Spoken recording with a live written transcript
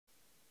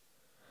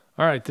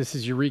All right, this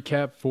is your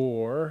recap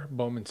for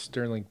Bowman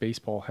Sterling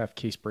Baseball half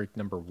case break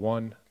number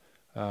 1.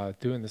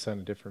 Doing this on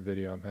a different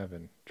video. I'm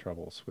having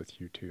troubles with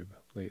YouTube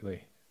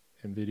lately,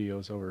 and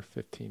videos over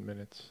 15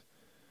 minutes,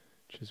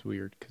 which is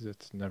weird because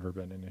it's never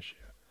been an issue.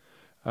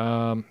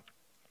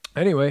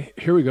 Anyway,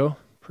 here we go.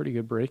 Pretty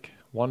good break.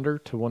 Wonder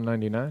to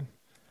 199.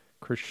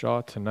 Chris Shaw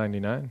to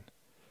 99.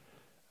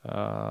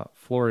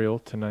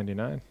 Florial to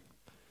 99.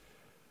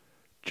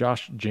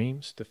 Josh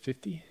James to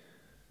 50.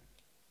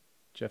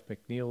 Jeff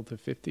McNeil to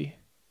 50.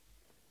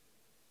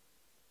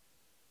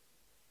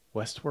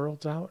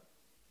 Westworld's out.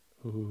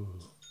 Ooh.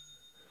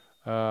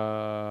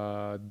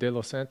 De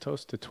Los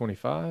Santos to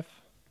 25.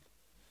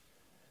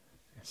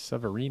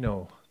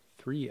 Severino,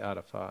 3 out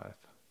of 5.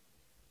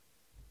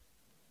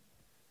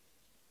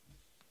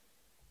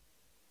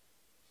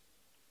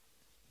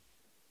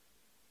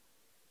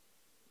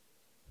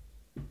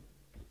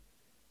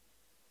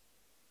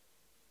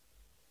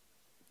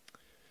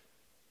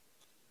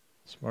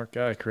 Smart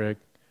guy, Craig.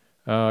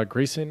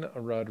 Grayson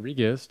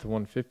Rodriguez to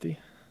 150.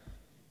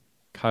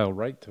 Kyle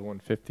Wright to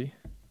 150.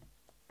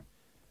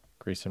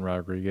 Grayson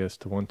Rodriguez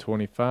to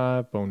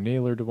 125. Bo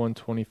Naylor to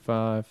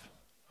 125.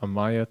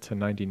 Amaya to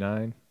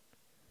 99.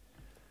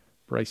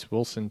 Bryce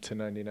Wilson to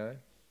 99.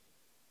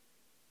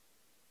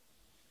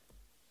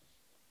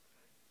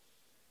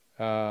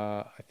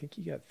 I think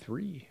you got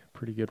 3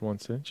 pretty good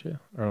ones, didn't you?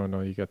 Oh,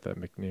 no, you got that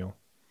McNeil.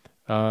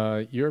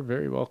 You're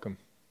very welcome.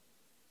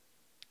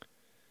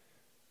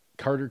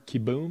 Carter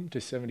Kieboom to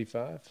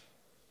 75.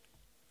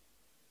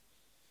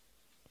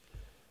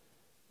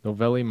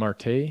 Novelli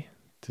Marte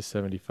to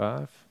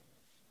 75.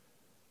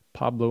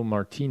 Pablo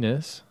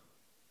Martinez.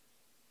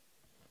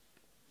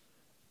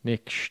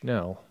 Nick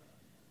Schnell.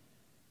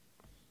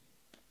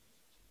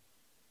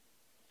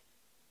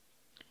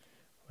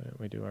 Why don't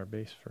we do our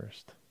base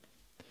first?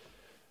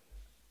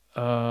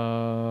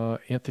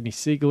 Anthony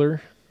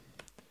Siegler.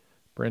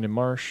 Brandon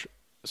Marsh.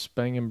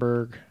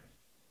 Spangenberg.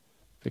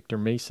 Victor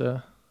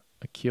Mesa.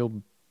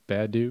 Akil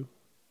Badu.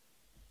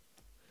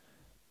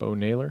 Bo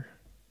Naylor.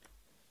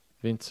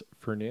 Vince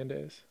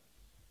Fernandez.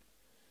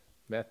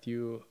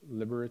 Matthew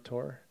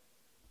Liberator.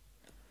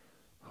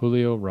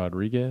 Julio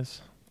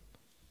Rodriguez.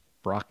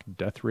 Brock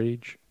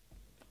Deathrage.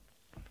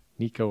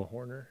 Nico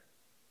Horner.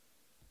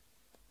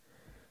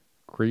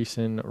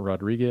 Grayson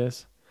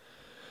Rodriguez.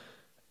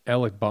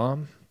 Alec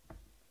Baum.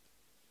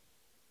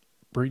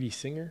 Brady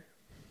Singer.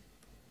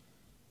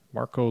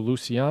 Marco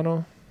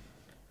Luciano.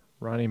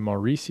 Ronnie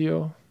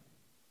Mauricio.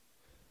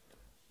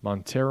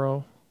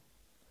 Montero.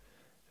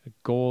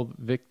 Gold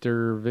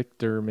Victor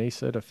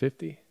Mesa to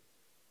 50.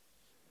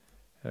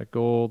 A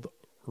gold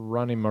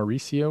Ronnie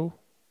Mauricio.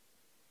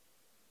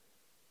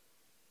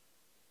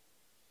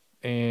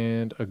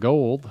 And a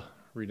gold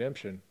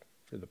redemption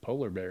for the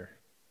polar bear.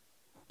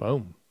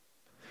 Boom.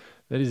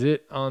 That is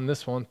it on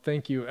this one.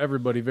 Thank you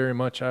everybody very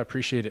much. I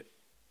appreciate it.